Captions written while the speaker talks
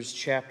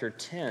Chapter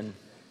 10.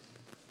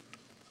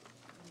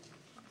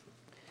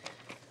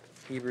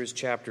 Hebrews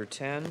chapter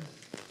 10.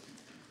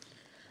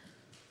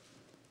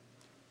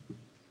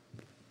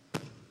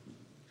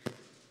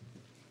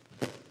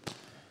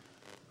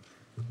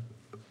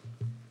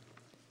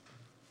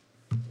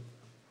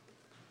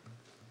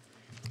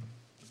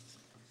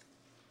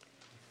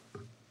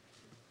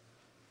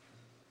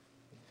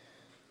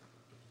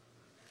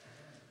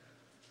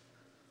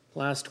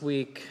 Last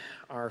week,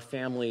 our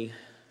family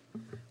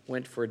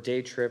went for a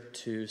day trip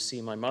to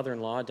see my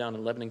mother-in-law down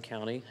in Lebanon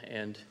County,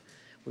 and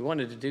we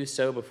wanted to do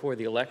so before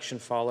the election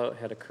fallout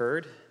had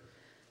occurred,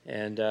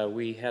 and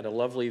we had a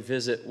lovely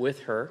visit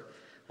with her.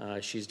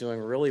 She's doing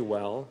really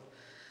well.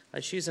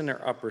 She's in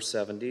her upper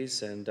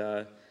 70s,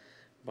 and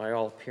by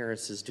all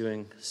appearances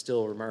doing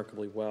still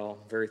remarkably well.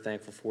 Very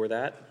thankful for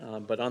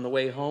that. But on the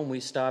way home, we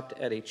stopped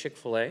at a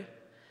Chick-fil-A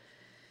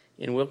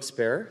in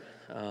Wilkes-Barre.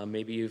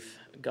 Maybe you've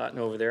gotten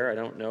over there, I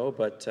don't know,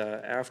 but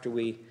after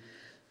we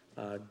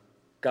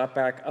got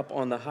back up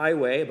on the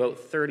highway, about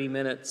 30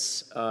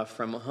 minutes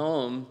from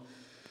home,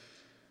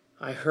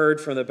 I heard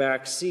from the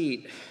back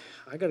seat,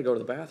 I got to go to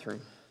the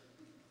bathroom.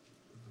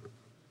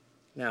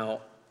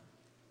 Now,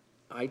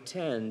 I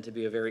tend to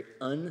be a very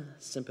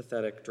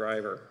unsympathetic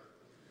driver.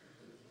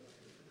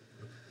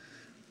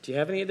 Do you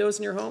have any of those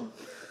in your home?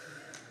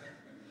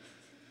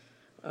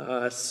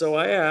 So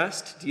I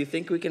asked, do you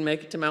think we can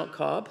make it to Mount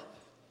Cobb?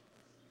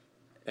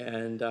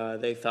 And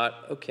they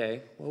thought,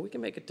 okay, well, we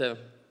can make it to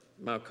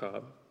Mount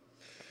Cobb.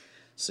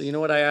 So you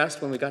know what I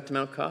asked when we got to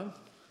Mount Cobb?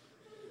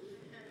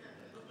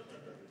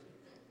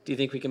 Do you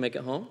think we can make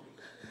it home?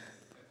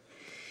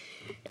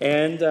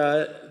 And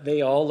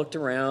they all looked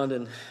around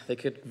and they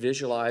could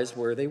visualize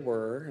where they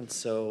were. And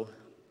so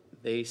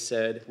they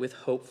said with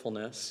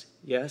hopefulness,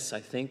 yes,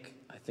 I think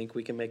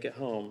we can make it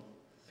home.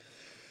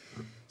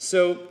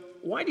 So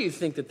why do you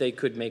think that they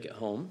could make it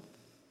home?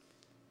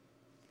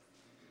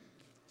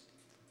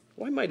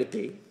 Why might it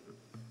be?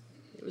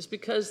 It was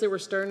because they were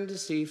starting to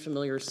see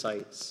familiar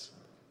sights.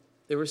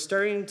 They were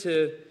starting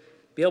to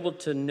be able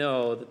to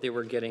know that they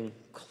were getting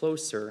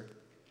closer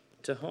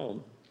to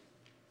home.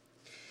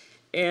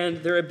 And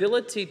their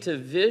ability to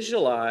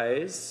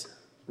visualize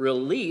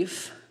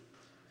relief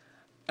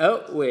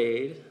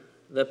outweighed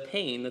the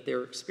pain that they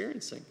were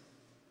experiencing.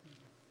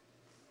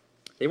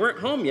 They weren't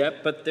home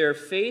yet, but their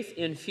faith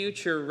in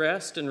future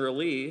rest and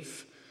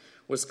relief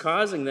was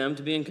causing them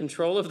to be in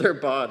control of their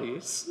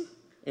bodies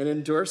and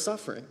endure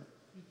suffering.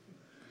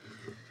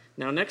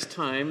 Now, next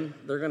time,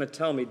 they're going to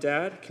tell me,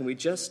 Dad, can we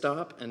just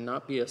stop and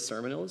not be a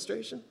sermon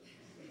illustration?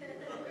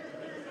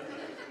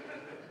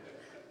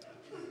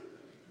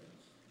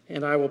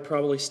 And I will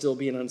probably still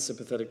be an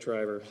unsympathetic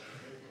driver.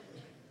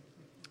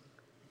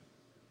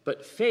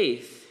 But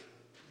faith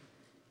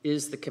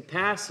is the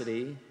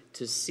capacity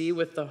to see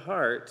with the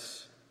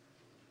heart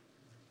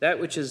that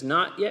which has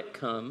not yet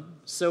come,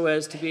 so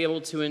as to be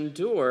able to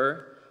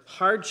endure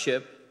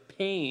hardship,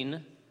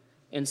 pain,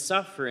 and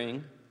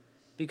suffering,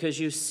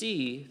 because you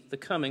see the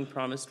coming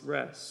promised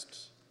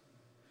rest.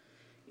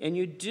 And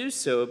you do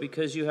so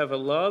because you have a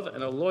love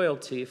and a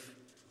loyalty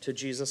to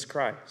Jesus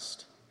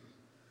Christ.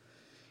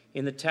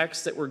 In the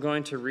text that we're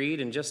going to read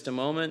in just a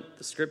moment,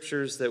 the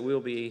scriptures that we'll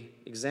be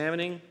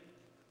examining,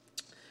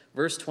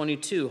 verse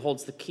 22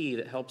 holds the key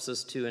that helps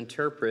us to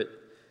interpret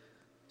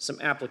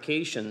some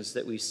applications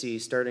that we see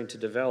starting to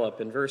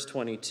develop. In verse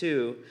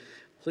 22,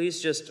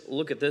 please just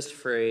look at this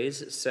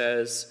phrase. It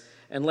says,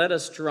 "And let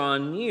us draw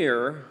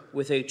near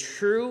with a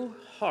true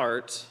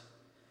heart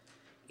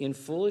in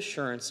full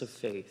assurance of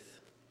faith."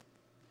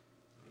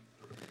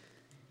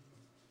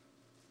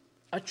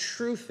 A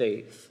true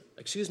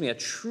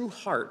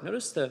heart.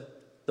 Notice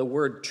the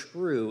word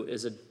true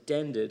is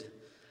addended.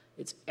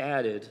 It's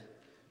added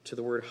to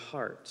the word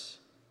heart.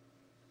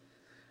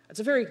 That's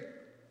a very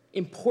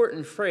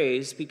important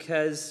phrase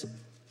because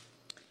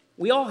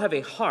we all have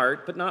a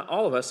heart, but not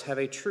all of us have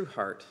a true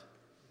heart.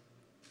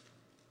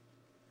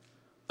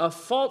 A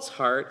false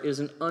heart is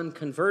an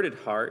unconverted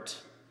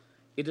heart.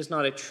 It is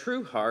not a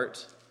true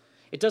heart.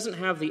 It doesn't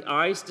have the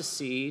eyes to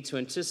see, to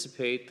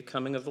anticipate the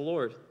coming of the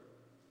Lord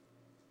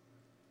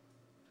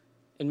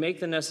and make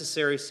the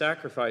necessary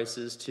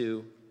sacrifices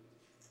to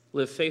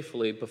live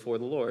faithfully before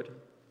the Lord.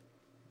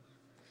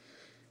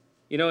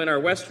 You know, in our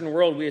Western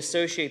world, we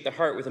associate the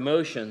heart with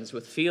emotions,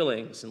 with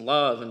feelings and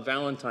love and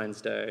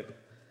Valentine's Day.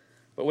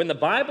 But when the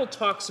Bible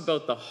talks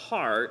about the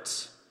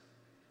heart,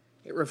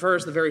 it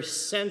refers to the very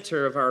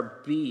center of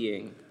our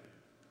being,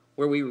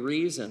 where we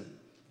reason,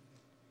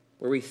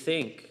 where we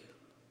think,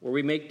 where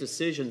we make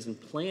decisions and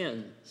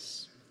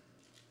plans.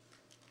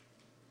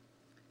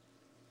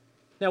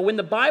 Now, when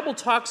the Bible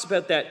talks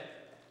about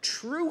that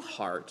true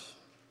heart,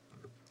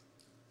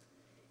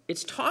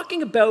 it's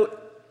talking about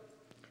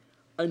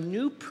a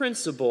new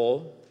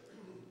principle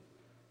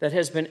that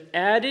has been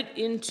added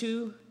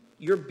into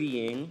your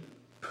being,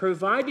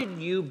 provided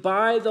you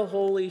by the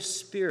Holy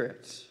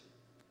Spirit,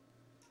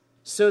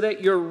 so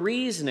that your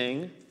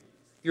reasoning,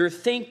 your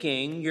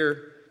thinking,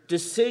 your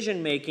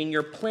decision-making,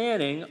 your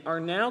planning are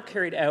now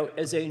carried out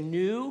as a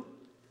new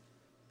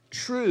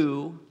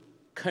true,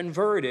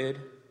 converted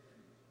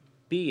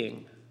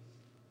being.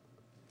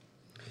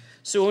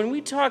 So when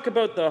we talk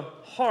about the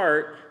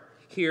heart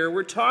here,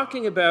 we're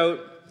talking about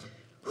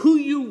who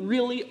you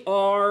really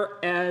are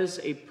as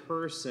a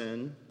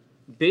person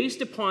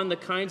based upon the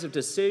kinds of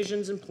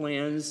decisions and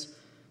plans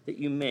that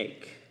you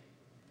make.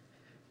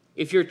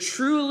 If you're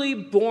truly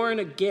born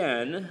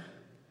again,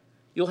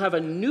 you'll have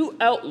a new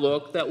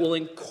outlook that will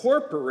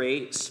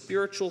incorporate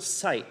spiritual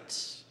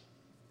sight.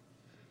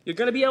 You're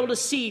going to be able to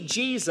see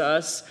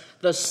Jesus,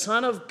 the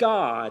Son of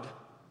God,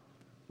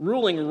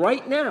 ruling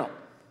right now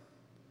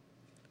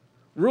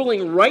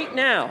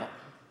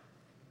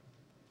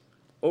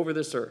over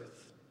this earth.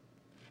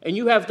 And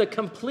you have the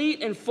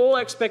complete and full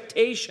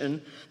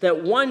expectation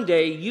that one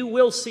day you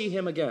will see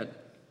him again.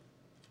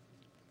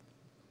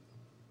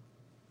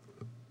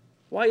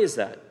 Why is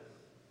that?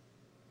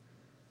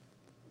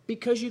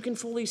 Because you can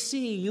fully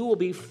see, you will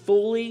be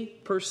fully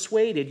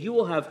persuaded. You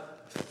will have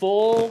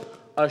full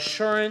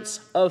assurance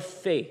of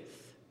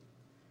faith.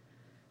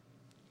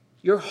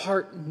 Your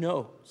heart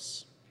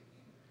knows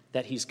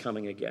that he's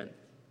coming again.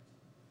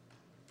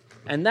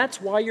 And that's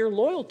why you're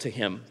loyal to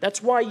him.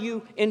 That's why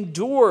you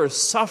endure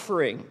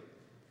suffering,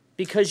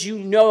 because you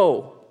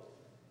know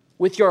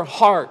with your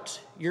heart,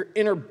 your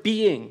inner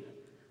being,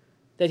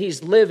 that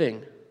he's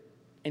living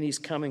and he's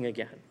coming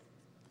again.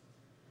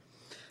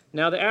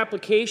 Now, the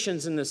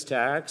applications in this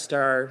text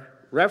are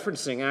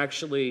referencing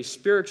actually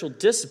spiritual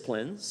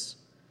disciplines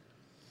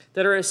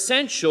that are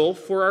essential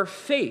for our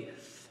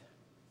faith.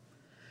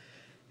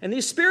 And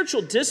these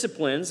spiritual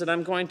disciplines that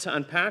I'm going to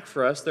unpack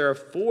for us, there are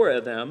 4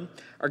 of them,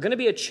 are going to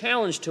be a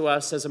challenge to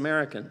us as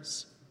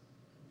Americans.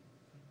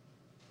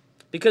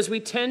 Because we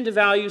tend to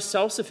value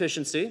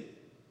self-sufficiency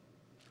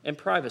and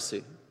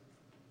privacy.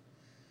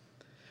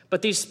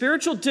 But these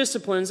spiritual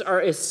disciplines are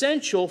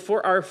essential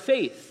for our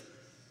faith.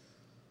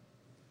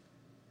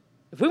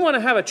 If we want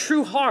to have a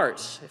true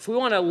heart, if we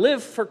want to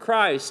live for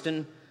Christ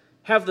and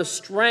have the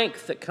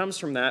strength that comes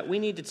from that, we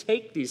need to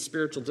take these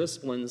spiritual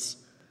disciplines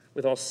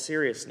with all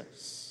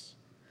seriousness.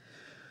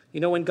 You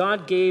know, when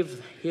God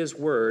gave his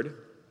word,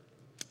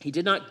 he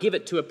did not give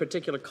it to a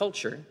particular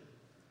culture.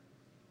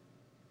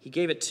 He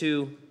gave it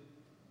to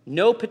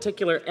no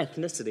particular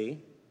ethnicity.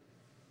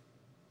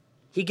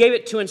 He gave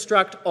it to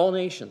instruct all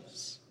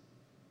nations,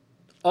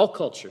 all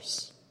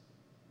cultures.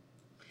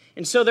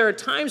 And so there are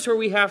times where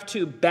we have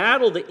to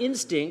battle the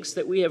instincts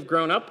that we have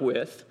grown up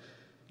with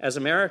as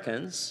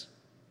Americans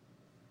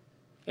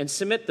and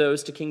submit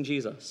those to King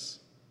Jesus.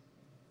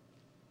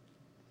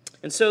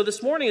 And so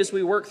this morning, as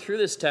we work through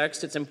this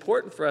text, it's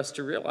important for us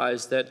to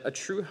realize that a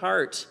true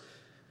heart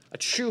will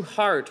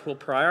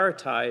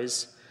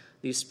prioritize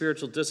these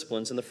spiritual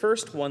disciplines. And the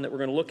first one that we're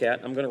going to look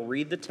at, I'm going to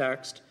read the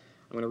text.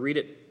 I'm going to read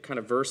it kind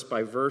of verse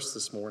by verse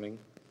this morning.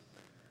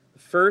 The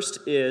first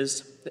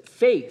is that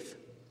faith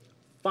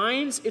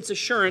finds its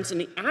assurance in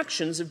the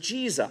actions of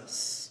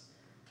Jesus.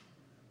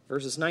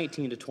 Verses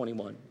 19 to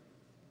 21.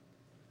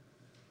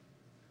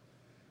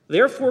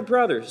 Therefore,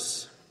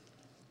 brothers,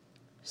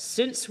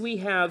 since we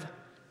have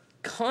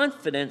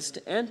confidence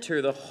to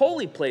enter the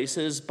holy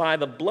places by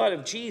the blood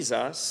of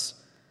Jesus,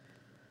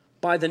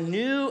 by the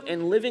new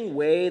and living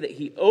way that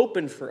he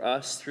opened for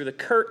us through the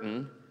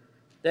curtain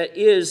that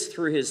is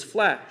through his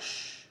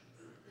flesh,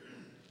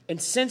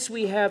 and since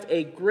we have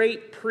a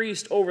great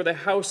priest over the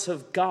house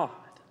of God.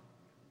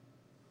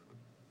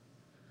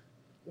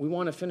 We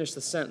want to finish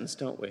the sentence,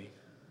 don't we?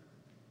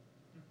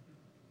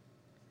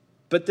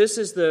 But this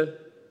is the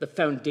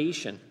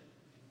foundation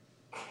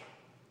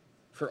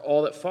for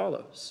all that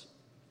follows.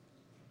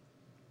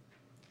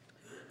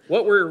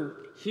 What we're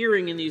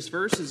hearing in these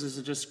verses is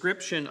a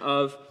description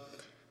of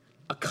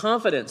a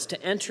confidence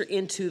to enter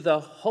into the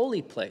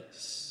holy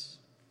place.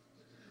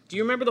 Do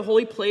you remember the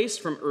holy place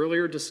from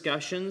earlier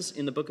discussions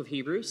in the book of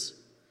Hebrews?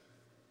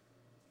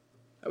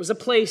 It was a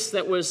place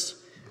that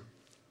was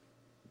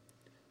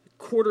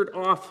quartered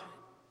off.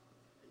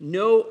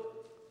 No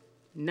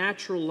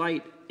natural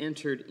light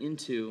entered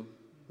into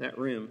that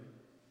room.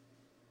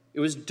 It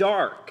was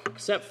dark,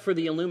 except for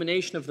the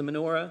illumination of the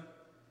menorah.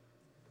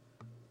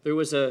 There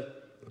was an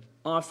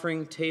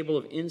offering table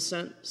of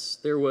incense.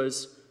 There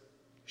was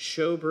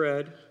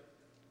showbread.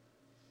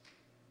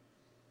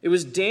 It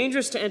was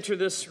dangerous to enter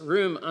this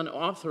room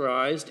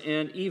unauthorized,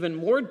 and even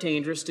more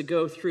dangerous to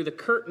go through the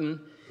curtain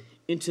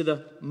into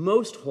the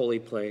most holy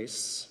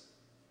place.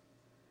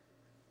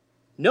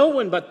 No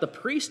one but the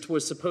priest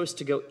was supposed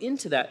to go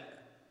into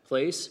that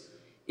place.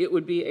 It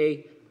would be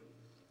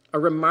a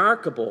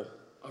remarkable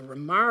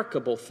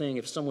thing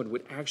if someone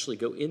would actually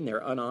go in there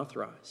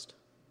unauthorized.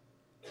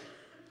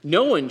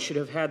 No one should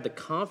have had the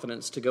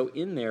confidence to go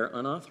in there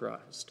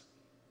unauthorized.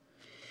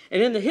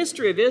 And in the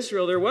history of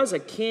Israel, there was a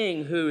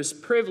king whose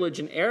privilege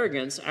and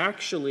arrogance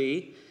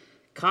actually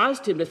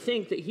caused him to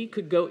think that he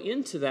could go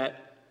into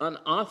that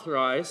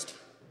unauthorized.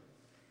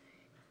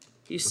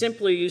 He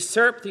simply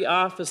usurped the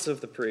office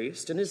of the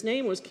priest, and his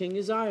name was King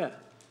Uzziah.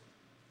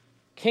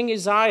 King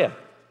Uzziah.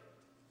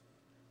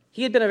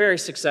 He had been a very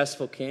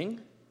successful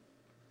king.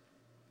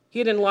 He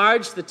had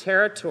enlarged the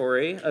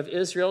territory of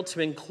Israel to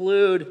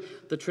include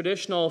the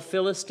traditional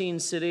Philistine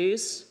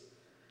cities.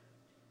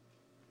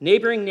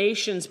 Neighboring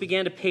nations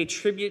began to pay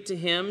tribute to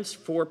him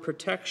for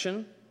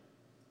protection.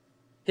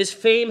 His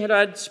fame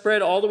had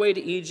spread all the way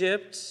to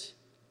Egypt.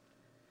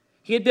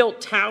 He had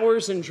built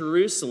towers in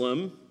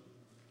Jerusalem,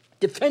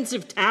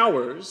 defensive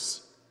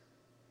towers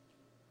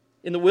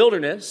in the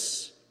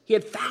wilderness. He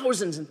had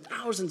thousands and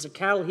thousands of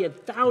cattle. He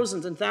had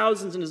thousands and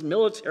thousands in his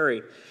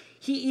military.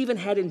 He even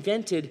had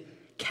invented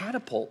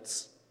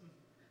catapults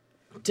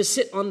to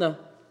sit on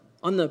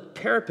the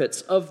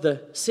parapets of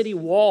the city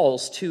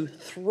walls to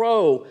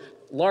throw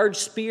large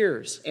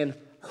spears and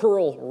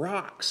hurl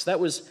rocks. That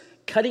was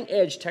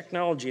cutting-edge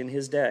technology in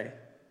his day.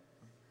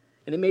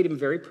 And it made him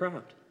very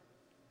proud.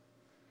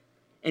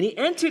 And he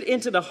entered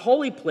into the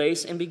holy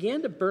place and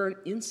began to burn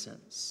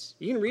incense.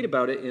 You can read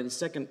about it in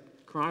 2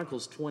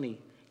 Chronicles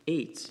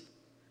 28.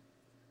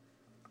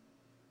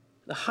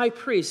 The high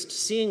priest,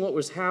 seeing what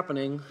was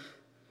happening,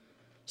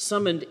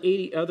 summoned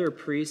 80 other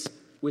priests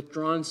with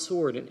drawn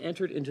sword and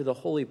entered into the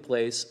holy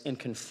place and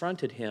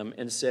confronted him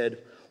and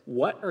said,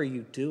 "What are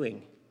you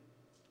doing,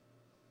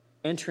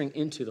 entering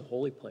into the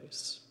holy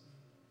place?"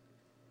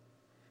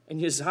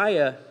 And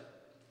Uzziah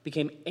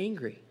became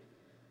angry.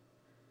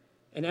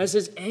 And as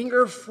his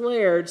anger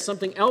flared,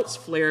 something else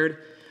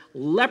flared.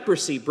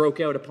 Leprosy broke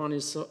out on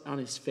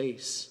his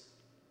face.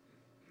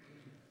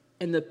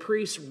 And the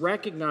priests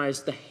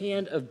recognized the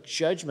hand of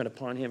judgment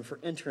upon him for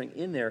entering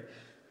in there.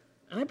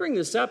 And I bring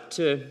this up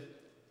to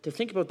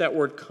think about that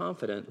word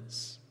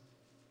confidence.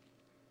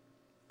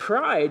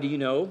 Pride,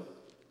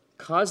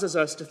 causes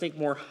us to think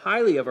more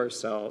highly of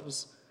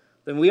ourselves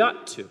than we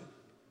ought to.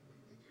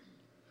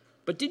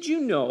 But did you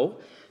know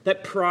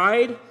that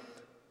pride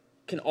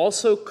can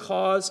also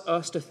cause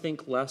us to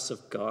think less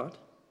of God?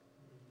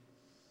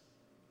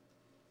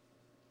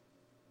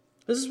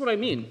 This is what I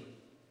mean.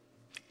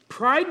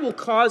 Pride will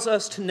cause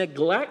us to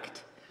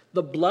neglect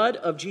the blood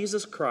of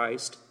Jesus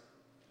Christ,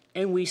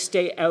 and we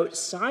stay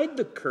outside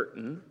the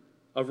curtain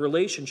of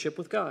relationship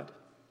with God.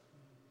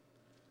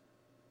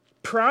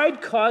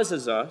 Pride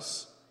causes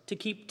us to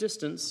keep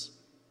distance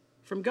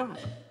from God.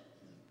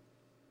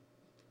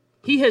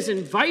 He has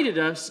invited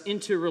us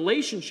into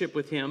relationship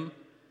with him,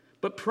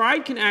 but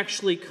pride can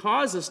actually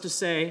cause us to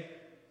say,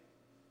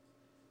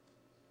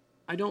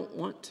 "I don't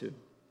want to."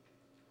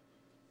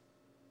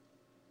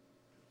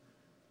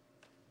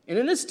 And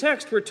in this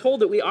text, we're told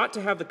that we ought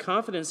to have the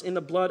confidence in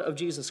the blood of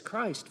Jesus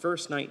Christ.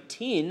 Verse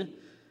 19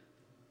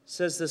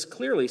 says this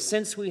clearly,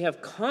 "Since we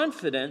have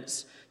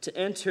confidence to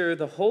enter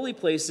the holy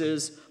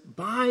places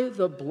by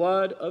the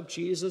blood of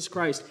Jesus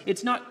Christ."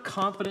 It's not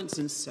confidence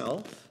in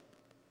self.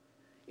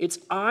 It's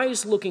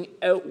eyes looking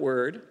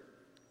outward,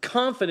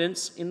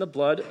 confidence in the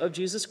blood of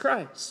Jesus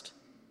Christ.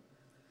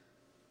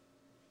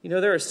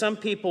 There are some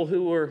people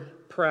who are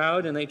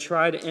proud and they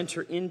try to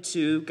enter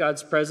into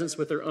God's presence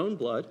with their own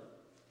blood.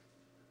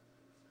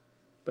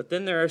 But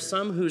then there are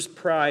some whose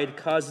pride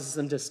causes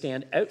them to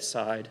stand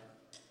outside,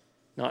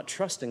 not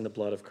trusting the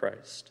blood of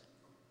Christ.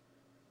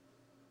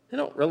 They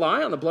don't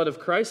rely on the blood of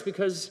Christ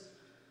because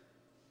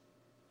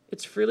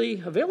it's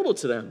freely available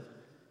to them.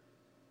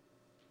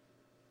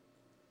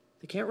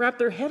 They can't wrap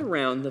their head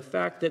around the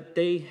fact that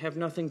they have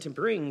nothing to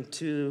bring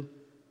to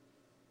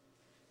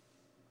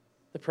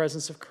the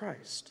presence of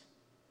Christ.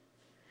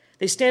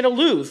 They stand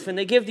aloof and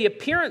they give the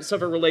appearance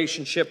of a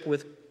relationship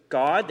with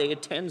God. They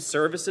attend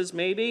services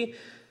maybe,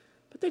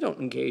 but they don't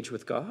engage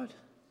with God.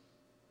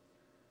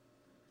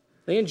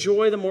 They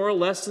enjoy the moral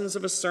lessons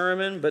of a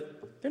sermon,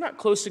 but they're not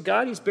close to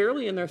God. He's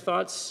barely in their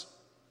thoughts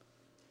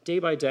day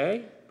by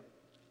day.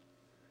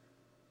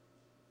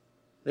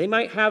 They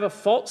might have a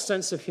false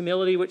sense of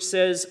humility which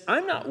says,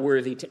 "I'm not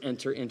worthy to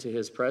enter into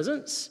his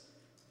presence."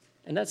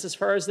 And that's as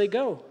far as they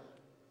go.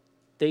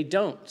 They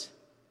don't.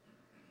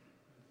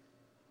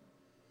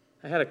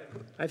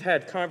 I've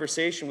had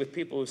conversation with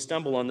people who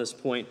stumble on this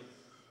point,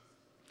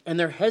 and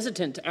they're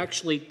hesitant to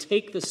actually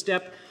take the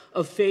step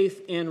of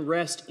faith and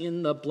rest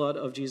in the blood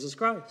of Jesus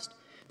Christ.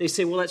 They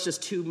say, "Well, that's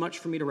just too much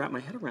for me to wrap my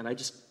head around.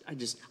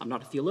 I'm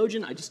not a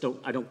theologian.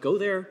 I don't go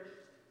there."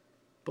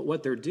 But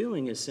what they're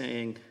doing is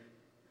saying,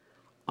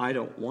 "I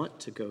don't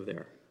want to go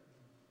there."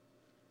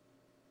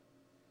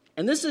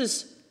 And this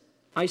is,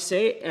 I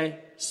say, a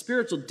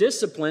spiritual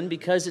discipline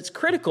because it's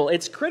critical.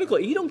 It's critical.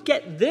 You don't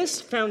get this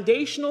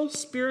foundational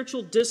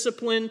spiritual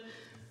discipline,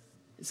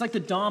 it's like the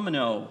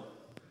domino.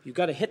 You've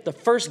got to hit the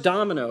first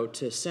domino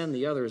to send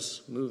the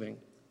others moving.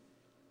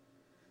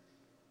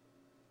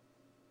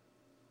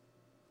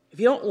 If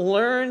you don't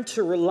learn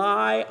to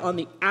rely on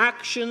the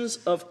actions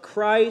of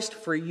Christ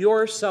for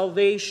your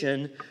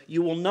salvation,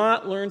 you will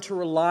not learn to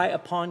rely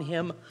upon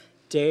him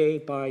day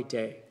by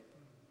day.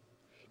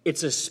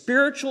 It's a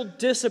spiritual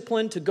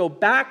discipline to go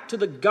back to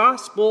the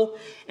gospel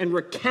and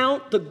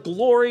recount the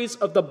glories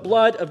of the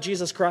blood of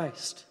Jesus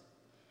Christ.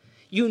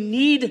 You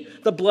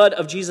need the blood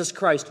of Jesus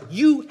Christ.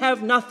 You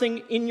have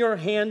nothing in your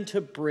hand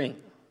to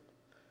bring.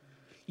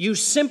 You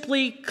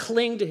simply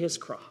cling to his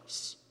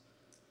cross.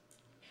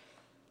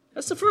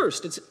 That's the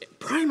first. It's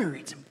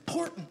primary. It's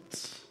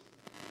important.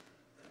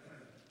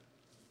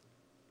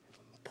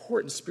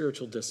 important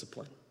spiritual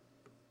discipline.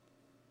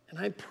 And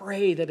I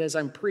pray that as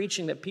I'm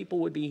preaching that people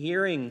would be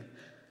hearing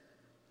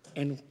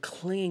and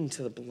clinging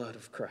to the blood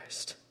of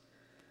Christ.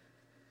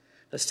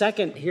 The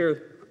second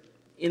here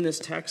in this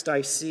text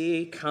I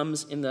see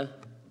comes in the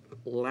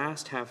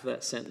last half of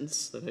that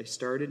sentence that I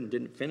started and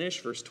didn't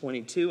finish, verse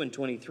 22 and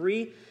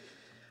 23.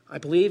 I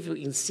believe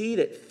we can see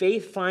that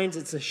faith finds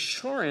its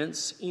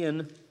assurance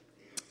in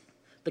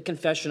the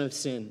confession of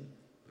sin.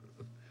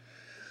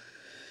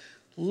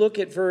 Look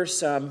at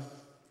verse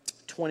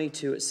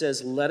 22. It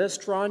says, "Let us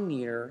draw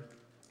near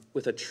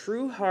with a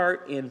true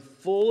heart in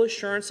full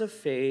assurance of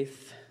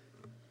faith,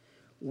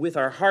 with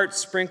our hearts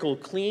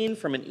sprinkled clean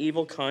from an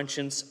evil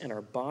conscience and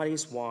our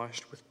bodies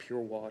washed with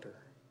pure water.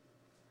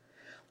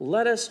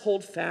 Let us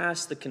hold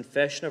fast the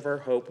confession of our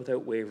hope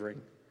without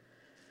wavering,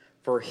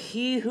 for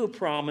he who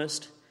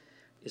promised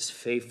is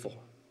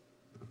faithful."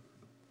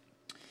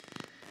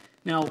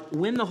 Now,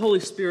 when the Holy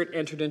Spirit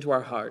entered into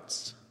our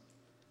hearts,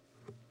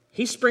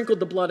 he sprinkled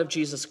the blood of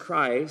Jesus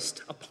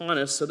Christ upon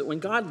us so that when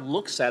God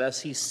looks at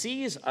us, he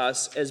sees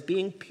us as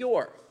being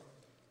pure.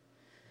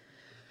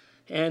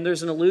 And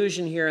there's an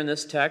allusion here in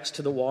this text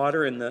to the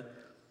water, and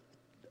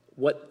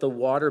what the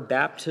water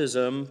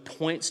baptism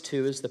points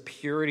to is the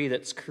purity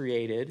that's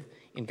created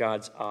in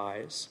God's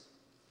eyes.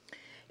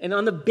 And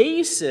on the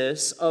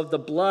basis of the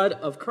blood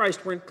of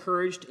Christ, we're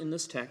encouraged in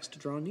this text to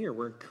draw near.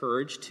 We're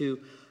encouraged to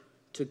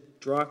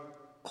draw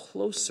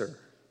closer.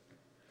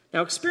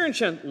 Now,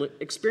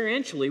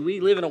 experientially, we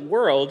live in a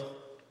world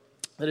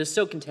that is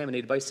so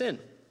contaminated by sin.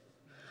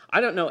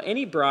 I don't know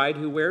any bride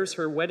who wears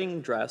her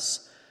wedding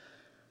dress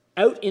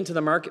out into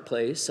the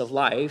marketplace of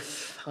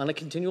life on a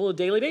continual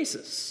daily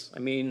basis. I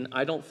mean,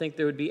 I don't think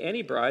there would be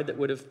any bride that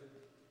would have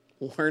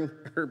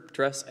worn her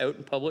dress out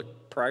in public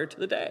prior to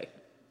the day.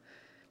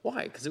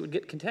 Why? Because it would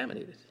get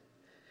contaminated.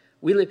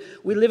 We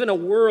live in a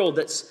world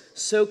that's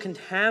so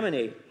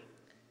contaminated.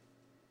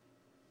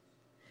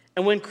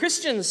 And when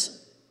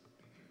Christians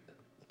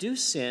do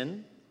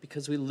sin,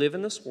 because we live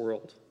in this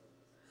world,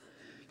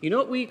 you know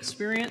what we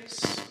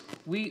experience?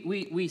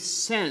 We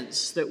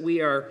sense that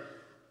we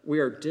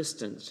are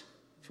distant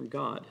from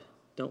God,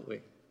 don't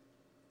we?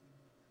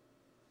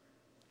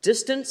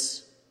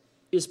 Distance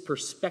is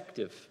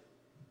perspective.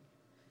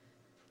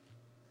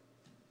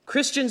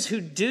 Christians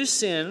who do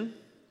sin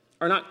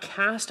are not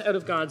cast out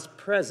of God's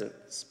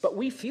presence, but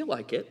we feel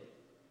like it.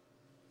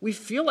 We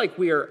feel like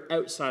we are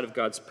outside of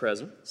God's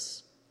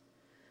presence.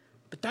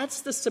 But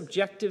that's the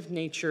subjective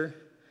nature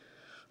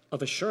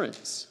of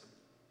assurance.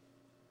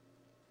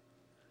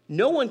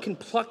 No one can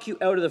pluck you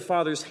out of the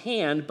Father's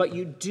hand, but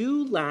you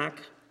do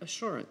lack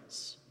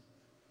assurance.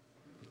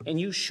 And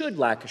you should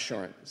lack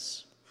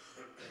assurance.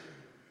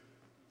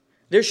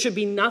 There should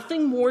be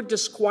nothing more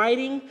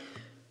disquieting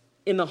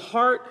in the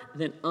heart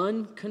than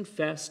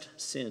unconfessed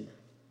sin.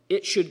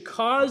 It should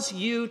cause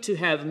you to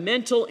have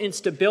mental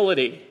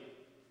instability.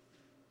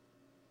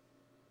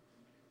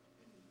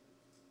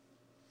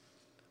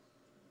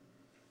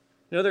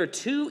 You know, there are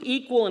two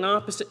equal and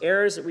opposite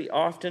errors that we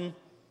often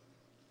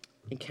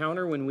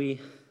encounter when we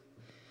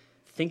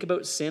think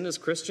about sin as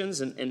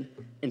Christians, and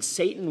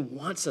Satan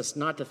wants us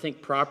not to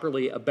think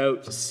properly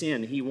about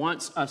sin. He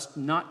wants us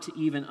not to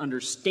even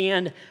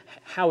understand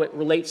how it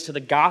relates to the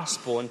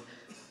gospel and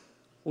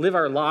live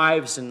our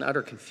lives in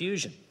utter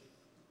confusion.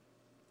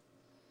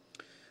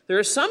 There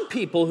are some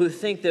people who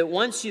think that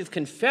once you've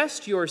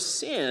confessed your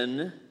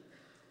sin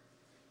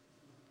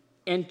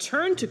and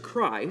turned to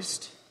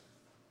Christ,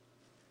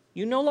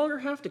 you no longer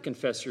have to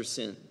confess your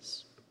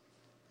sins.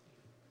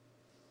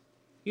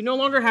 You no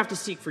longer have to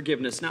seek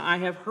forgiveness. Now, I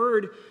have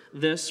heard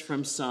this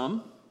from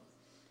some,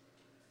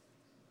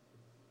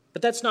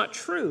 but that's not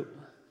true.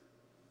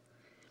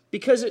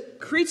 Because it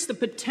creates the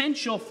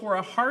potential for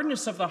a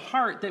hardness of the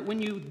heart that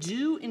when you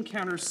do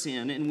encounter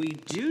sin, and we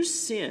do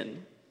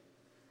sin,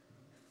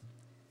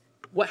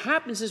 what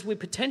happens is we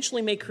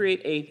potentially may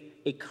create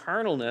a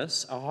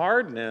carnalness, a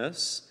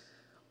hardness,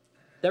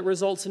 that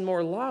results in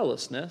more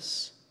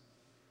lawlessness.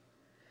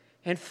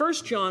 And 1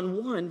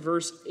 John 1,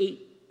 verse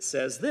 8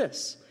 says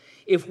this: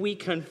 If we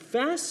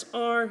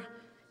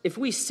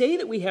say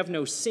that we have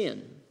no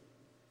sin,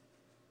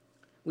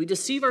 we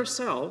deceive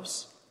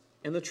ourselves,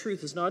 and the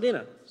truth is not in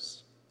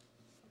us.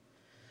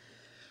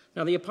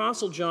 Now, the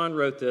Apostle John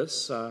wrote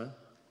this, and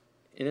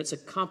it's a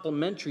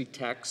complementary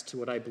text to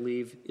what I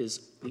believe is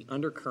the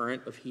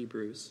undercurrent of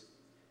Hebrews.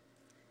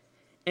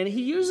 And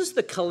he uses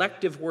the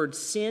collective word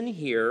sin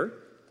here.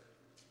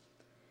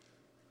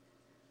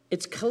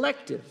 It's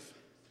collective.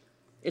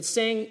 It's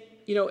saying,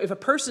 if a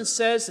person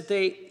says that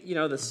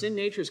the sin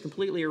nature is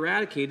completely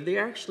eradicated, they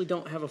actually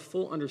don't have a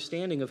full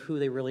understanding of who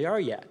they really are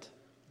yet.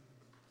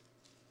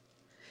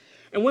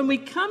 And when we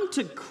come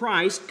to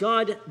Christ,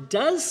 God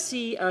does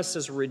see us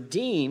as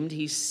redeemed.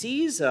 He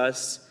sees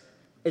us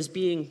as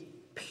being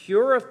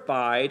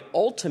purified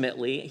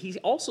ultimately. He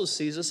also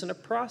sees us in a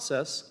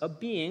process of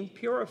being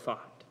purified.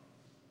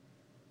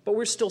 But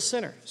we're still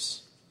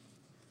sinners.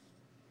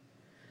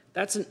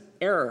 That's an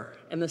error.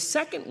 And the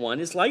second one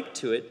is like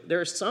to it.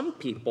 There are some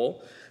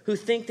people who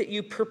think that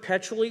you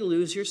perpetually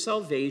lose your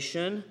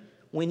salvation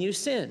when you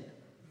sin.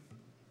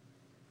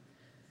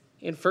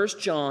 In 1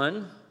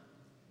 John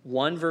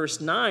 1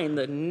 verse 9,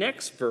 the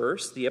next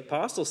verse, the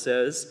apostle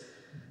says,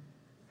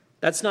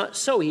 that's not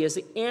so. He has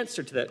the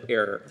answer to that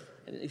error.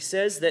 And he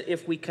says that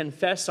if we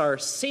confess our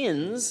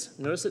sins,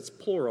 notice it's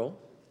plural,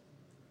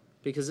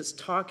 because it's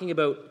talking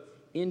about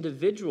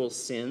individual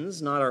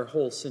sins, not our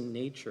whole sin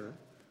nature.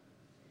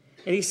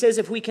 And he says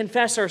if we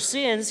confess our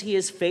sins, he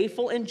is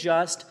faithful and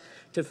just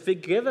to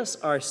forgive us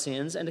our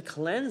sins and to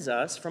cleanse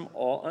us from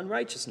all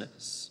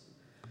unrighteousness.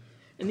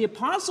 And the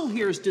apostle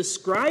here is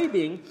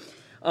describing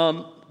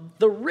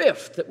the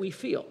rift that we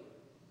feel.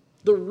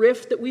 The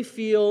rift that we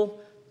feel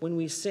when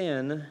we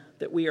sin,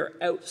 that we are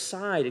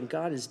outside and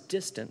God is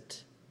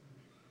distant.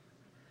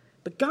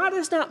 But God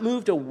has not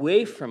moved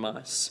away from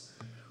us.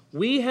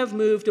 We have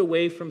moved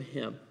away from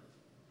him.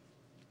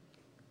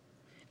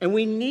 And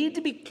we need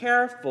to be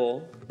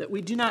careful that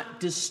we do not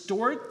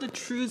distort the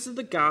truths of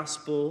the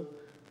gospel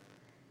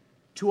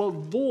to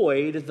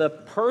avoid the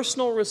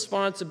personal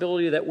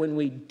responsibility that when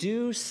we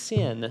do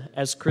sin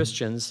as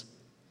Christians,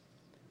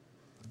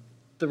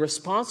 the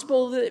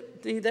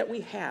responsibility that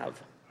we have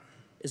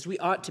is we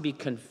ought to be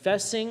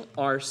confessing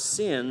our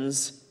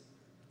sins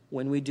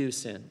when we do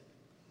sin.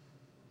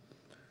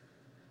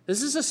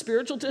 This is a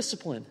spiritual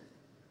discipline.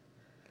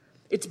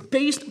 It's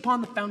based upon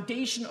the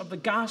foundation of the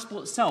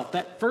gospel itself,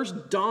 that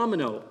first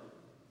domino.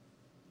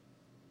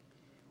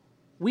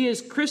 We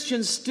as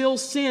Christians still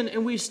sin,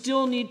 and we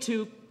still need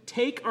to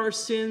take our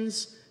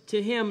sins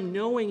to him,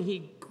 knowing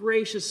he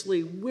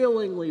graciously,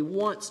 willingly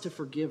wants to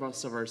forgive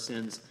us of our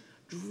sins,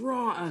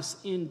 draw us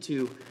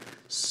into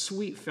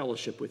sweet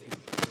fellowship with him.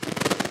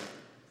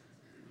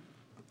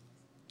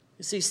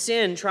 You see,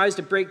 sin tries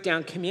to break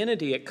down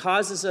community. It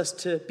causes us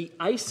to be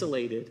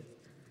isolated.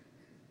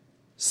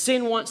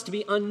 Sin wants to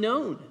be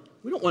unknown.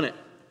 We don't want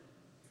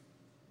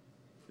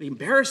the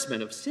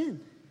embarrassment of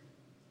sin.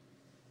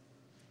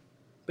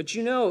 But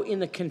you know, in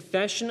the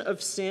confession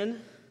of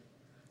sin,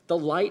 the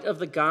light of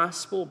the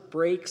gospel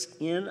breaks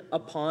in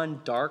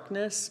upon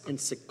darkness and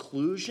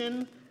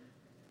seclusion.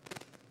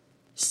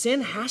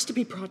 Sin has to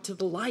be brought to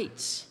the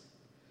light.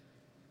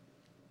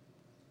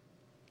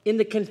 In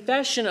the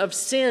confession of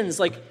sins,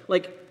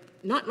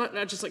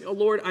 not just like, oh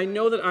Lord, I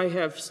know that I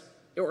have,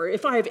 or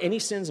if I have any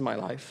sins in my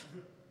life,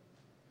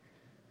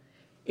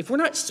 if we're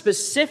not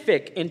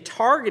specific in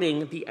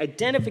targeting the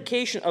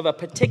identification of a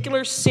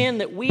particular sin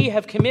that we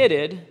have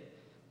committed,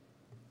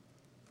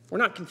 we're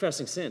not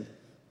confessing sin.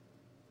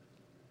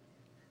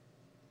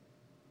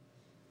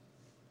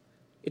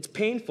 It's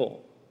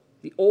painful.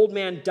 The old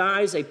man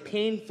dies a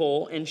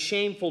painful and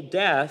shameful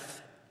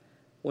death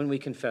when we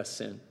confess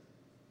sin.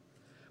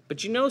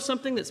 But you know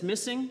something that's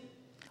missing?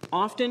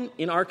 Often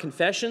in our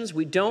confessions,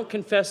 we don't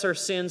confess our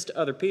sins to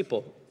other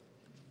people.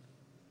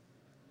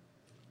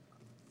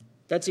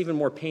 That's even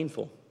more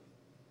painful.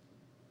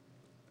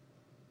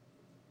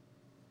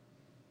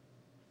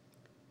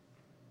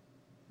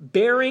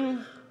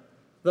 Bearing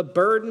the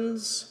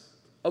burdens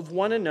of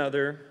one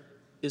another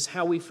is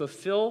how we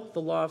fulfill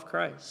the law of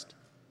Christ.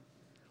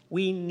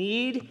 We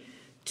need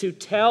to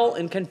tell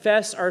and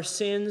confess our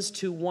sins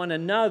to one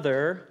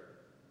another.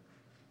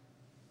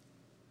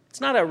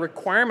 It's not a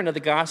requirement of the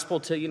gospel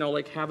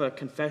to, have a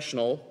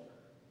confessional,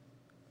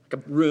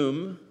 like a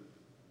room.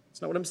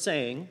 That's not what I'm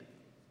saying.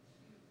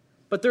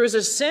 But there is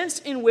a sense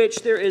in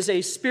which there is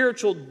a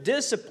spiritual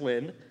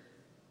discipline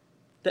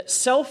that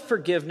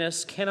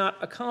self-forgiveness cannot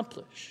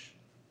accomplish.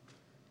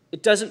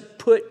 It doesn't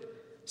put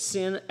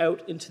sin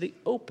out into the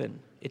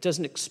open. It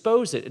doesn't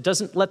expose it. It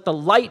doesn't let the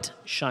light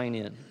shine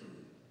in.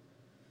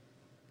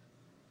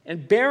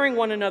 And bearing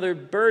one another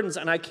burdens,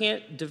 and I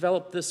can't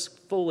develop this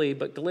fully,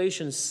 but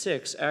Galatians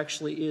 6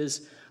 actually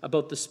is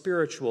about the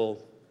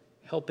spiritual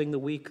helping the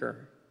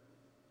weaker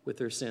with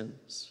their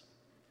sins.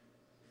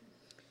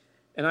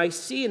 And I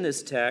see in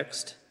this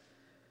text,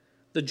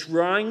 the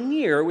drawing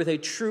near with a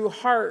true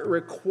heart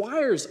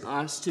requires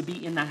us to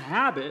be in the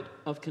habit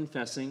of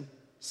confessing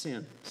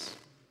sins.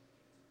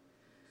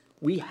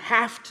 We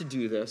have to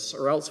do this,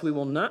 or else we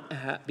will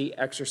not be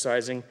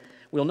exercising,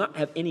 we will not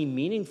have any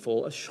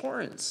meaningful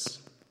assurance.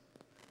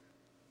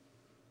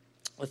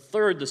 The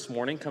third this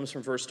morning comes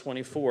from verse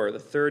 24. The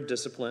third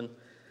discipline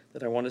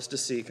that I want us to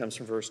see comes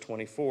from verse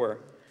 24.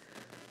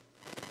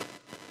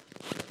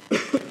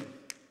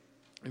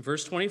 In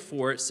verse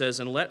 24, it says,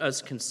 "And let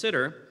us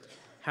consider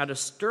how to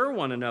stir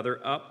one another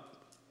up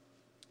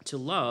to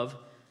love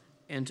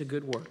and to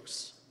good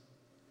works."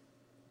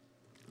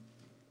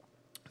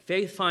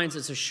 Faith finds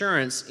its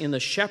assurance in the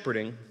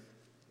shepherding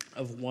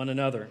of one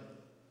another.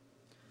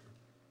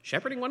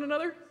 Shepherding one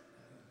another?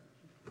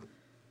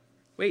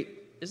 Wait,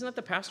 isn't that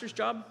the pastor's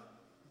job?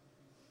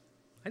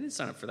 I didn't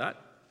sign up for that.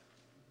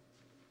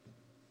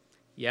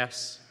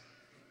 Yes,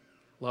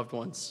 loved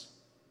ones,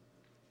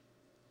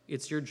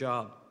 it's your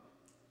job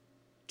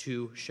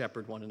to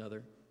shepherd one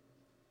another.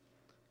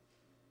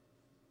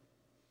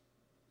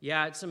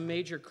 Yeah, it's a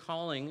major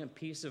calling, a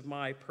piece of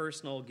my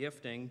personal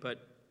gifting,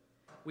 but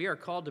we are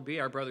called to be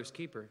our brother's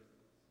keeper.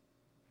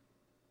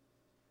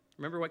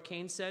 Remember what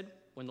Cain said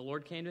when the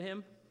Lord came to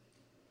him?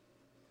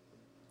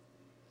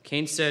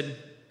 Cain said,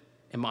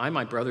 "Am I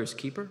my brother's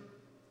keeper?"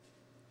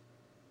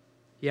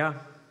 Yeah.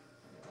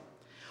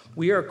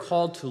 We are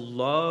called to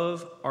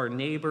love our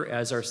neighbor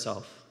as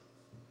ourselves.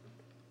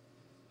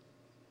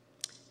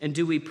 And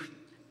do we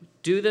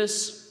do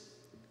this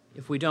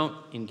if we don't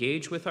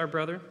engage with our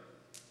brother?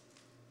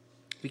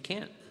 We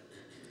can't.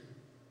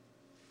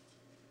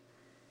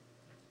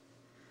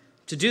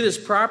 To do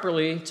this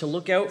properly, to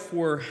look out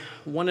for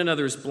one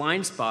another's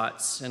blind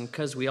spots, and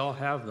because we all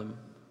have them,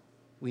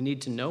 we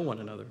need to know one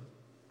another.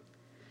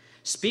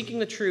 Speaking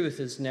the truth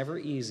is never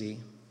easy,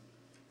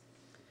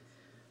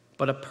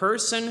 but a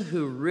person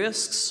who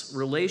risks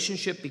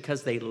relationship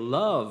because they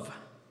love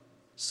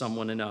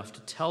someone enough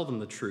to tell them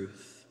the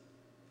truth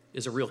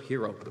is a real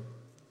hero.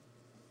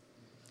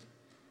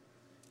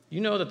 You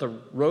know that the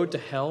road to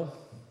hell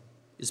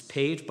is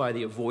paved by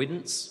the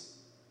avoidance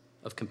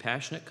of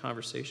compassionate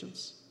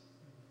conversations?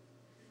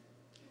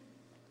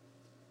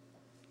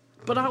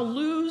 But I'll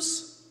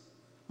lose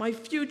my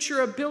future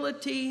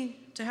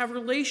ability to have a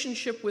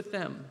relationship with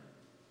them.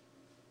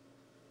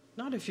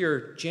 Not if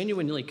you're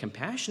genuinely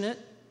compassionate.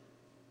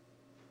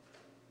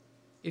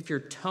 If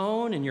your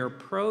tone and your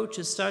approach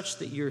is such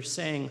that you're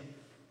saying,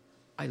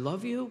 "I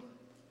love you,"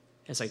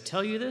 as I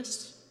tell you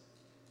this.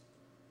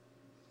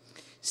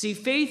 See,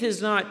 faith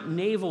is not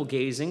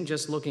navel-gazing,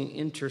 just looking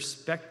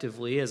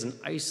introspectively as an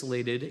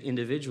isolated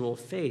individual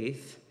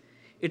faith.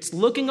 It's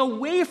looking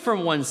away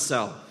from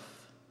oneself,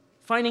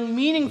 finding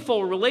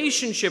meaningful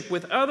relationship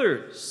with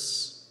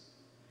others.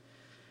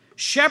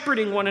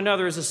 Shepherding one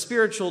another is a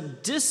spiritual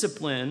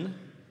discipline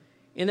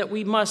in that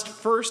we must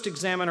first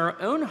examine our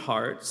own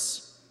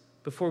hearts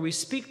before we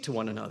speak to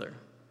one another.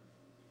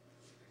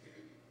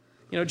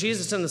 You know,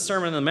 Jesus in the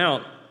Sermon on the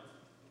Mount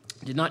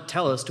did not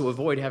tell us to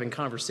avoid having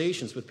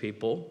conversations with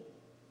people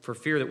for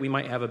fear that we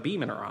might have a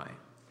beam in our eye.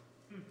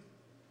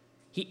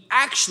 He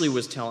actually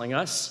was telling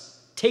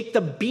us, take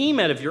the beam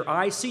out of your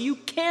eye so you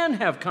can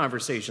have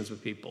conversations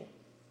with people.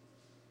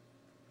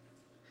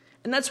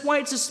 And that's why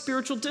it's a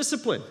spiritual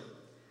discipline.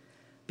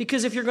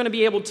 Because if you're going to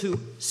be able to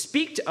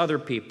speak to other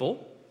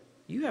people,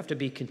 you have to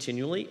be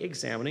continually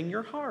examining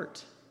your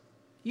heart.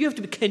 You have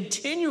to be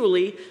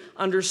continually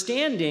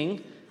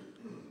understanding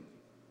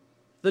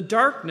the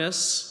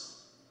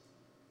darkness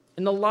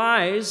and the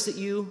lies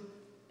and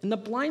the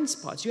blind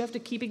spots. You have to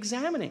keep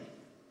examining.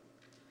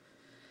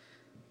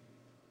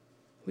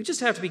 We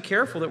just have to be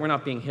careful that we're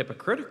not being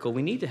hypocritical.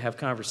 We need to have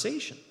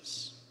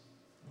conversations.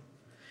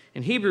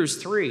 In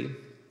Hebrews 3,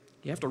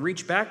 you have to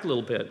reach back a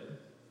little bit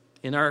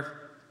in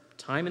our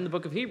time in the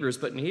book of Hebrews,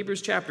 but in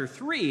Hebrews chapter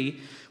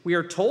 3, we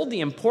are told the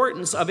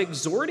importance of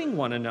exhorting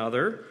one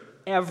another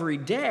every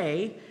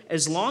day,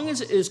 as long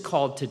as it is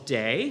called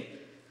today,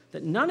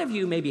 that none of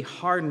you may be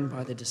hardened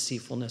by the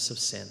deceitfulness of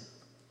sin.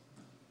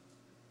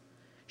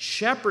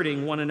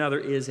 Shepherding one another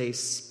is a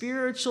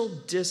spiritual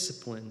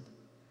discipline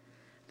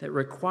that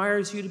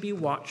requires you to be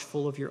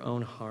watchful of your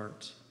own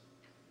heart.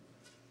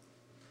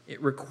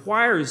 It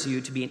requires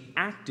you to be an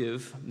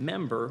active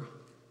member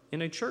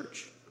in a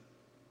church.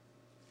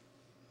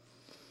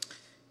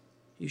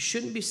 You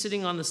shouldn't be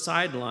sitting on the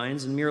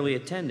sidelines and merely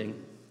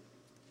attending.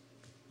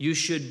 You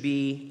should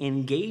be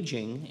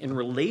engaging in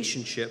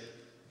relationship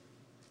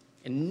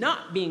and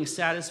not being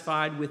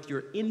satisfied with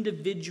your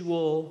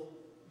individual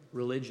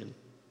religion.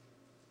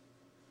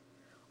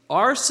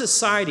 Our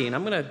society, and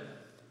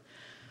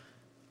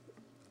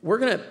we're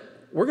going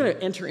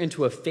to enter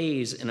into a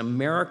phase in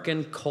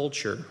American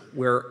culture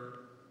where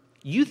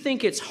you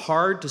think it's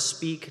hard to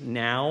speak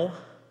now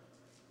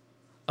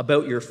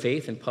about your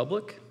faith in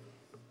public.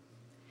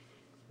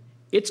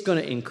 It's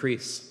going to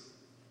increase.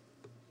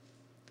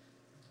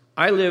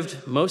 I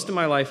lived most of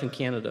my life in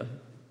Canada,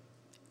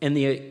 and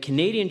the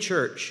Canadian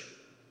church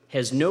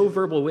has no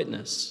verbal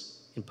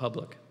witness in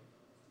public.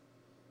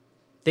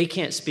 They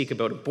can't speak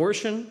about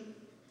abortion.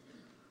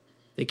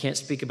 They can't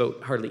speak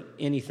about hardly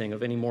anything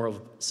of any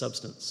moral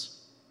substance.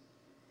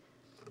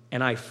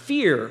 And I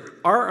fear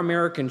our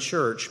American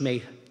church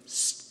may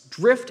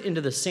drift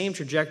into the same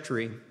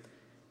trajectory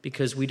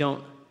because we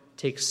don't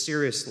take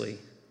seriously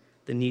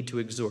the need to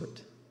exhort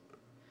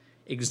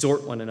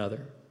one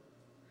another.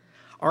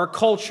 Our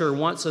culture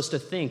wants us to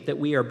think that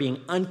we are being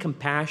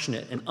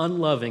uncompassionate and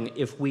unloving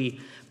if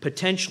we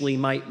potentially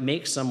might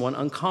make someone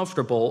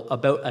uncomfortable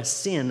about a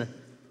sin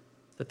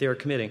that they are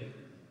committing.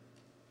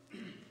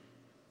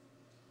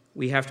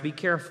 We have to be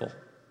careful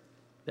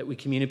that we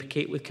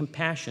communicate with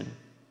compassion.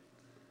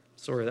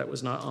 Sorry, that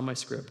was not on my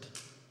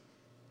script.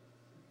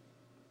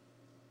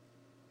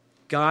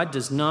 God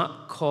does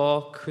not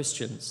call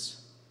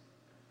Christians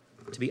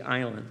to be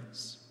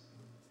islands.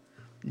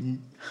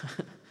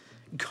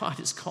 God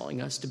is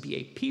calling us to be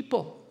a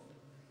people,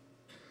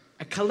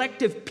 a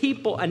collective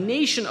people, a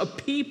nation of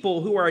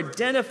people who are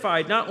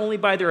identified not only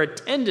by their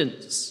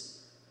attendance,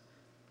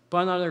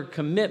 but by their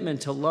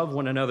commitment to love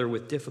one another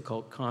with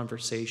difficult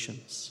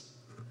conversations,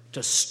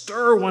 to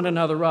stir one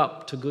another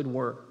up to good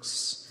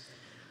works.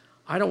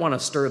 I don't want to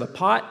stir the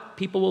pot,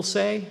 people will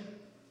say,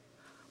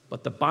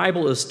 But the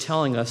Bible is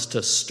telling us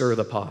to stir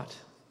the pot.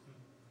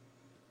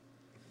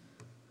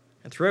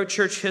 And throughout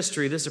church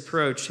history, this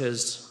approach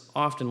has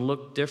often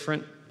looked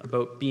different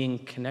about being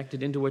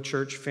connected into a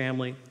church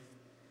family.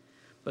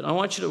 But I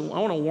want to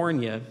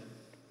warn you,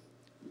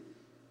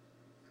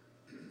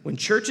 when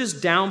churches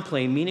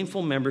downplay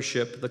meaningful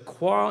membership, the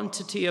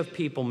quantity of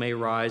people may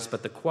rise,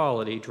 but the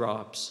quality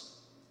drops.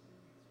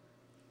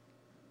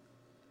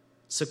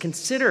 So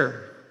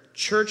consider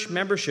church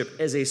membership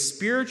as a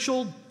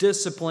spiritual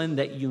discipline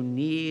that you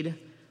need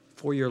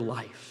for your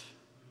life.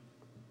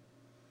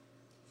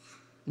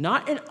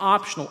 Not an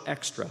optional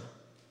extra.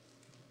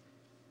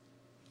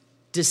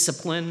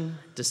 Discipline,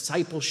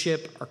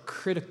 discipleship are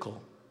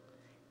critical.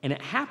 And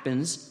it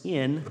happens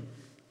in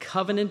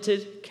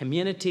covenanted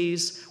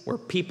communities where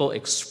people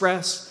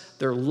express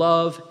their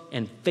love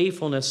and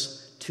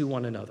faithfulness to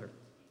one another.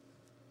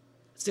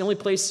 It's the only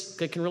place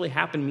that can really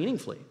happen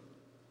meaningfully.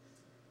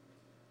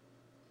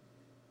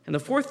 And the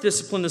fourth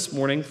discipline this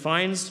morning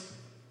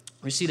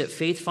we see that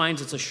faith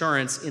finds its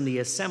assurance in the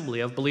assembly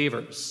of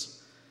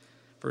believers.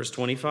 Verse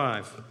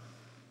 25.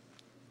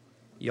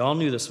 You all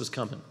knew this was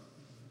coming.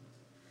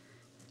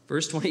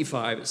 Verse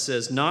 25, it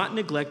says, not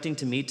neglecting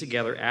to meet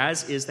together,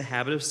 as is the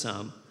habit of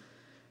some,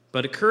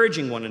 but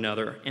encouraging one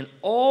another, and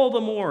all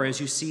the more as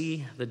you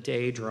see the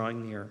day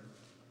drawing near.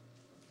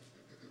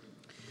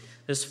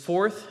 This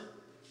fourth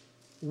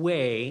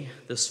way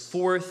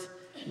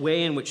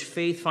in which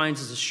faith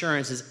finds its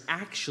assurance is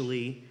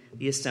actually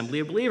the assembly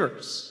of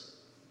believers.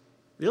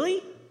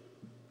 Really?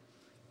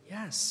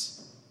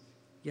 Yes.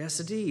 Yes,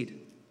 indeed.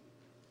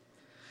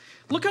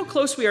 Look how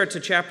close we are to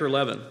chapter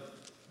 11.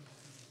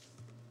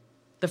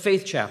 The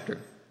faith chapter.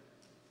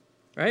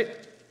 Right?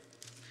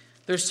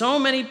 There's so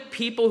many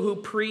people who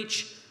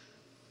preach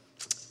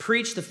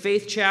the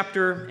faith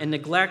chapter and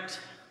neglect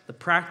the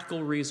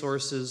practical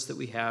resources that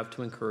we have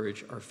to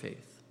encourage our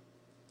faith.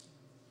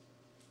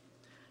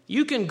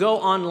 You can go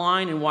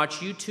online and watch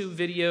YouTube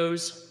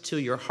videos to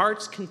your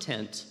heart's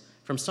content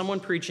from someone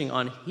preaching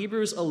on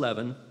Hebrews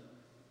 11,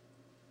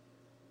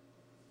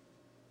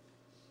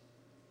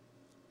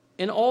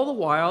 and all the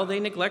while they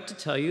neglect to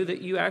tell you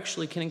that you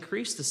actually can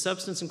increase the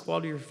substance and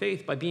quality of your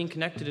faith by being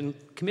connected and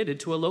committed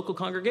to a local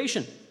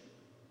congregation.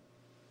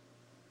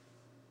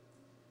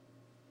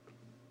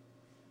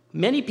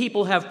 Many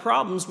people have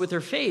problems with their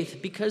faith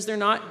because they're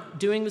not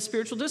doing the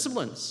spiritual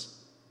disciplines.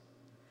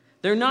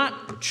 They're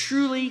not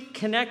truly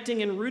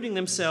connecting and rooting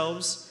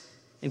themselves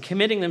and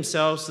committing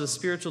themselves to the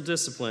spiritual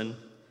discipline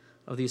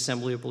of the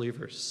assembly of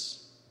believers.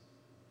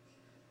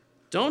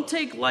 Don't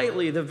take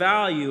lightly the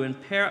value and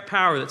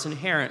power that's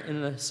inherent in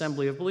an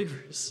assembly of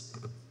believers.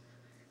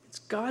 It's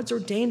God's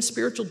ordained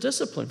spiritual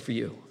discipline for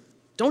you.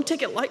 Don't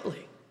take it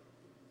lightly,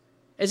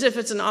 as if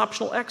it's an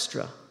optional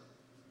extra.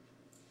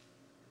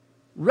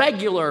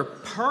 Regular,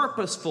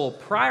 purposeful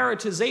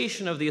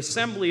prioritization of the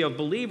assembly of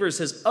believers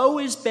has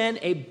always been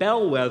a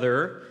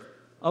bellwether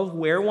of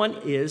where one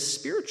is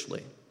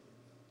spiritually.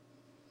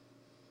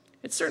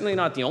 It's certainly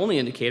not the only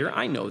indicator.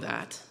 I know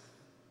that.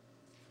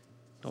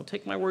 Don't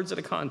take my words out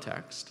of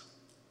context.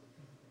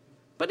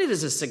 But it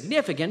is a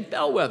significant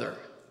bellwether.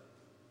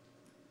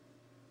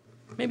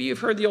 Maybe you've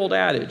heard the old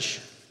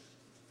adage,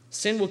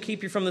 sin will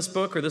keep you from this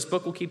book, or this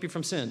book will keep you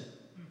from sin.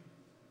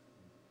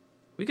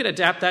 We could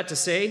adapt that to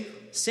say,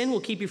 sin will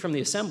keep you from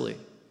the assembly,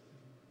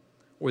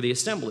 or the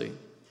assembly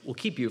will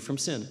keep you from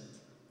sin.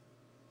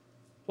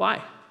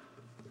 Why?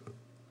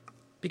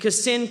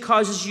 Because sin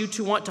causes you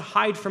to want to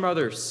hide from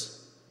others.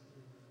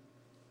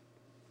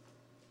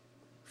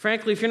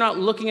 Frankly, if you're not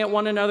looking at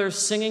one another,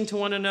 singing to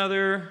one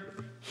another,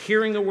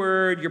 hearing the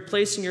word, you're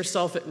placing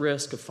yourself at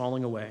risk of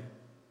falling away.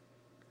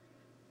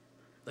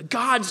 The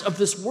gods of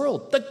this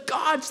world,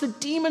 the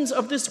demons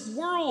of this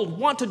world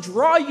want to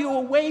draw you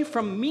away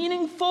from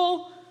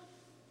meaningful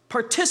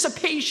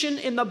participation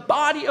in the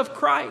body of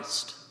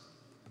Christ.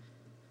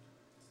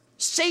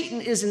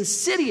 Satan is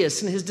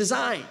insidious in his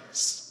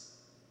designs.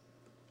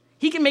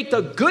 He can make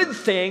the good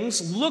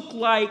things look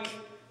like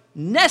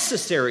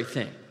necessary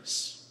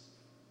things.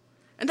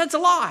 And that's a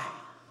lie.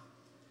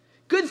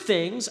 Good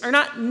things are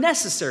not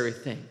necessary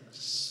things.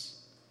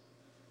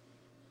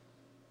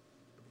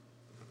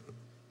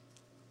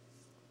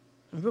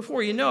 And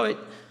before you know it,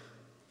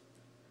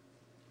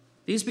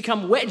 these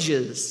become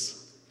wedges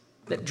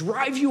that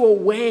drive you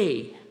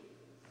away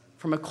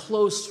from a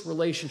close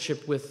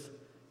relationship with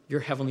your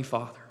Heavenly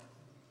Father.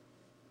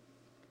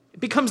 It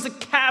becomes the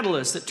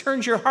catalyst that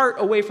turns your heart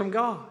away from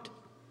God.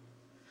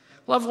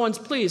 Loved ones,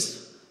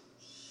 please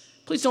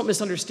don't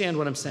misunderstand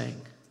what I'm saying.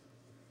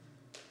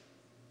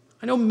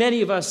 I know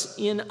many of us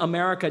in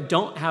America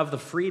don't have the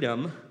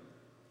freedom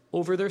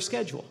over their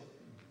schedule.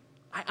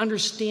 I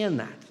understand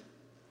that.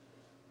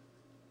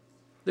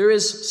 There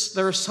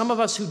are some of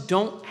us who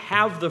don't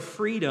have the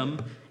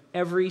freedom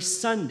every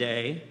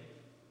Sunday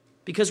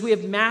because we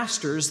have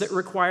masters that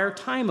require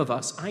time of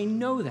us. I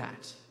know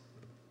that.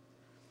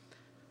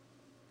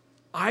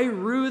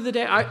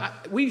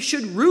 We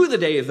should rue the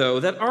day,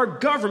 though, that our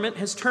government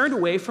has turned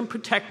away from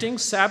protecting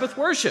Sabbath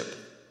worship.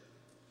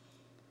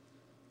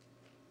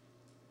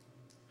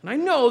 And I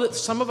know that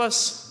some of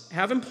us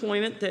have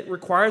employment that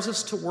requires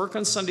us to work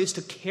on Sundays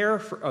to care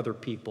for other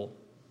people.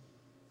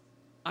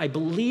 I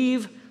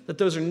believe that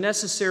those are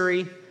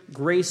necessary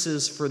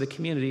graces for the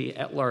community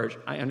at large.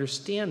 I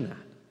understand that.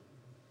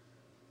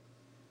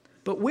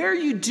 But where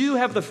you do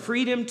have the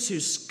freedom to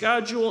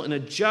schedule and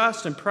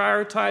adjust and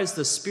prioritize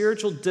the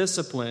spiritual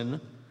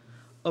discipline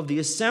of the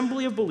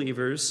assembly of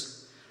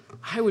believers,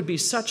 I would be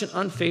such an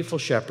unfaithful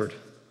shepherd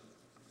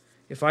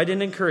if I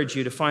didn't encourage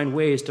you to find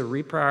ways to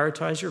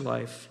reprioritize your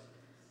life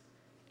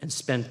and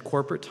spend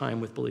corporate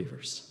time with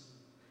believers.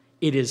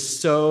 It is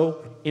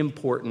so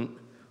important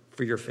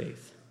for your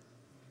faith.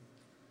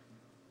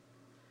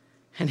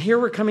 And here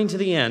we're coming to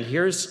the end.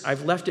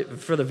 I've left it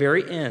for the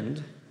very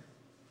end,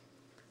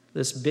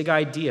 this big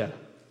idea.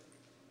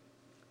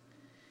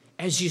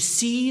 As you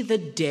see the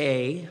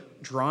day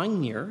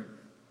drawing near,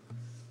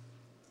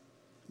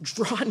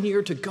 draw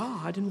near to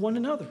God and one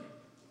another,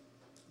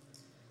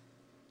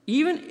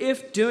 even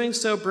if doing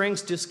so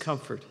brings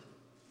discomfort.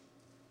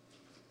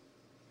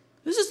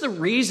 This is the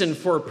reason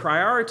for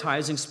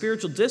prioritizing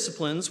spiritual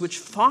disciplines which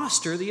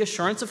foster the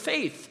assurance of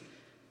faith.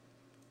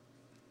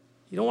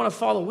 You don't want to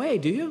fall away,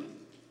 do you?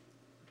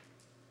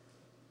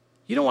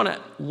 You don't want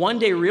to one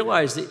day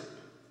realize that,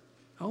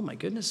 oh my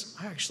goodness,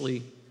 I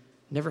actually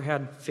never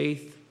had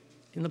faith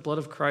in the blood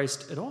of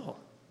Christ at all.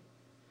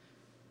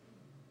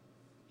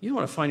 You don't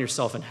want to find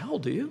yourself in hell,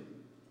 do you?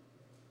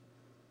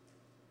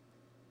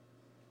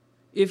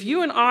 If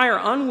you and I are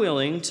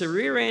unwilling to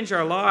rearrange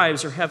our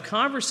lives or have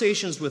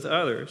conversations with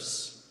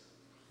others,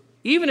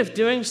 even if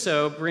doing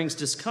so brings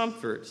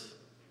discomfort,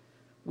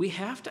 we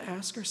have to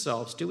ask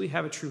ourselves, do we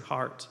have a true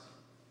heart?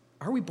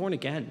 Are we born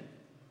again?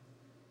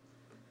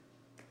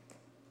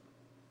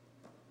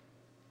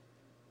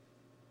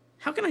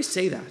 How can I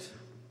say that?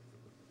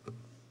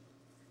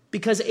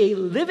 Because a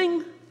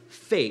living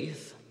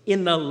faith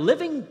in the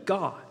living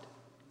God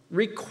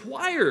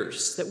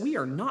requires that we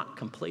are not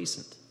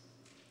complacent.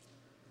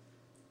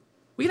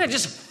 We cannot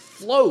just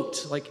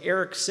float, like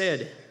Eric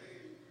said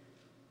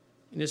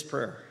in his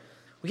prayer.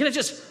 We cannot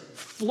just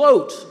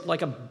float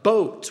like a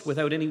boat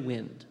without any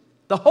wind.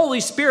 The Holy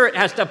Spirit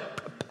has to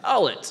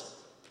propel it.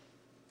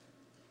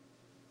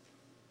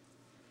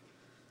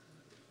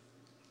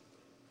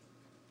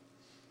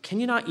 Can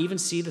you not even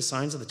see the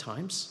signs of the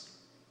times?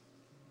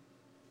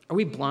 Are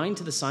we blind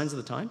to the signs of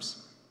the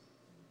times?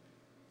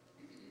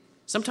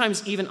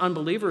 Sometimes even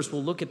unbelievers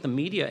will look at the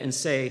media and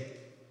say,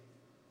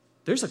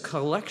 there's a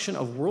collection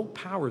of world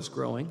powers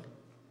growing.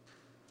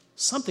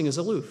 Something is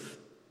aloof.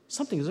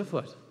 Something is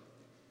afoot.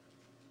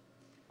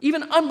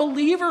 Even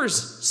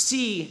unbelievers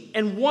see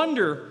and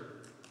wonder,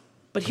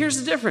 but here's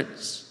the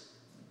difference.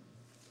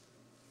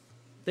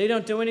 They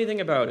don't do anything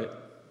about it.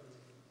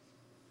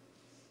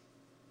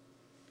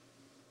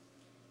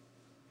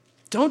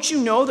 Don't you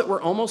know that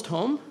we're almost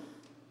home?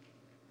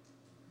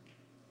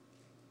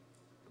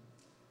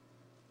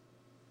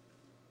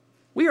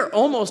 We are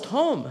almost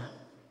home.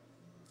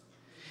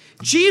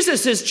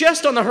 Jesus is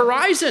just on the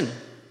horizon.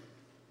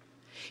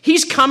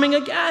 He's coming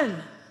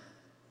again.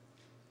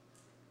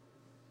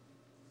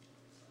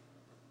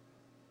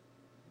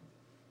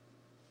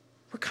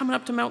 We're coming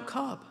up to Mount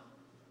Cobb.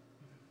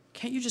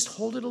 Can't you just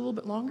hold it a little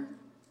bit longer?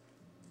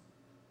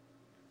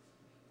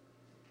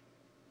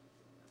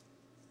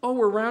 Oh,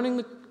 we're rounding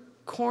the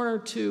corner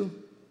to,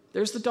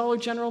 there's the Dollar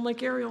General in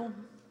Lake Ariel.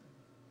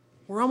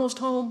 We're almost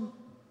home.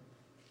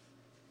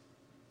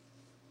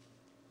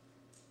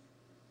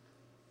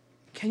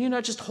 Can you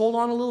not just hold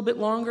on a little bit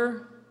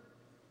longer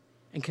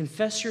and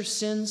confess your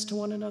sins to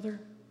one another?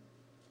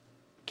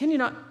 Can you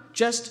not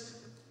just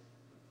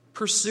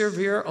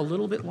persevere a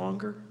little bit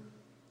longer?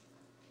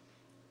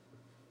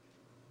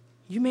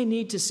 You may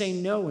need to say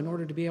no in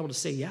order to be able to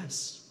say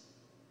yes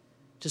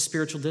to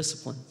spiritual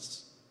disciplines.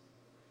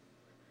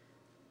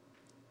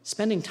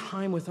 Spending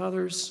time with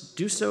others,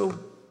 do so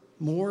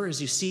more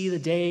as you see the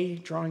day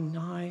drawing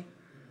nigh.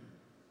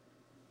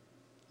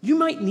 You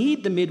might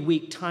need the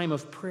midweek time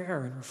of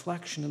prayer and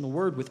reflection in the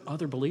Word with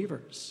other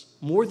believers,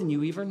 more than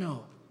you even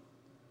know.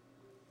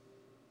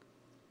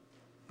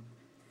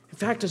 In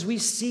fact, as we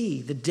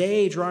see the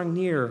day drawing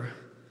near,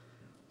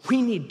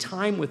 we need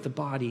time with the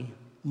body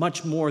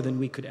much more than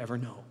we could ever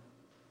know.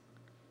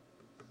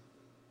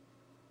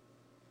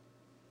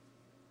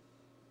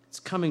 It's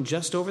coming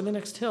just over the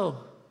next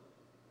hill.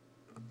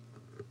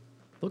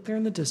 Look there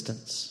in the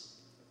distance.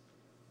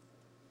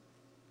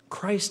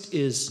 Christ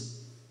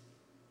is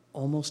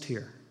almost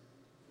here.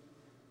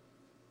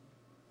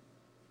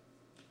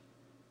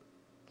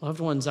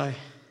 Loved ones,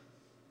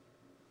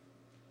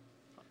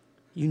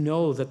 you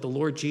know that the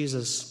Lord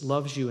Jesus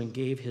loves you and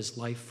gave his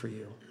life for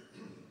you.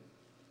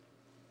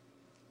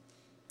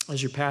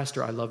 As your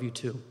pastor, I love you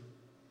too.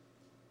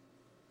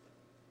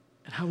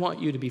 And I want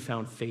you to be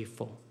found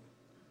faithful.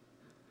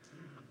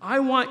 I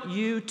want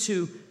you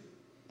to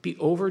be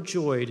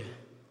overjoyed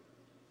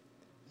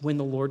when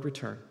the Lord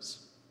returns.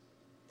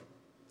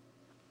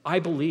 I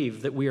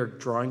believe that we are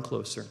drawing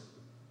closer,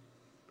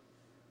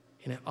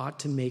 and it ought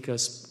to make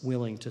us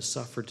willing to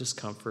suffer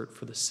discomfort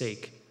for the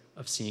sake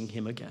of seeing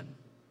him again.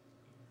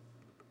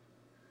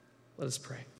 Let us pray.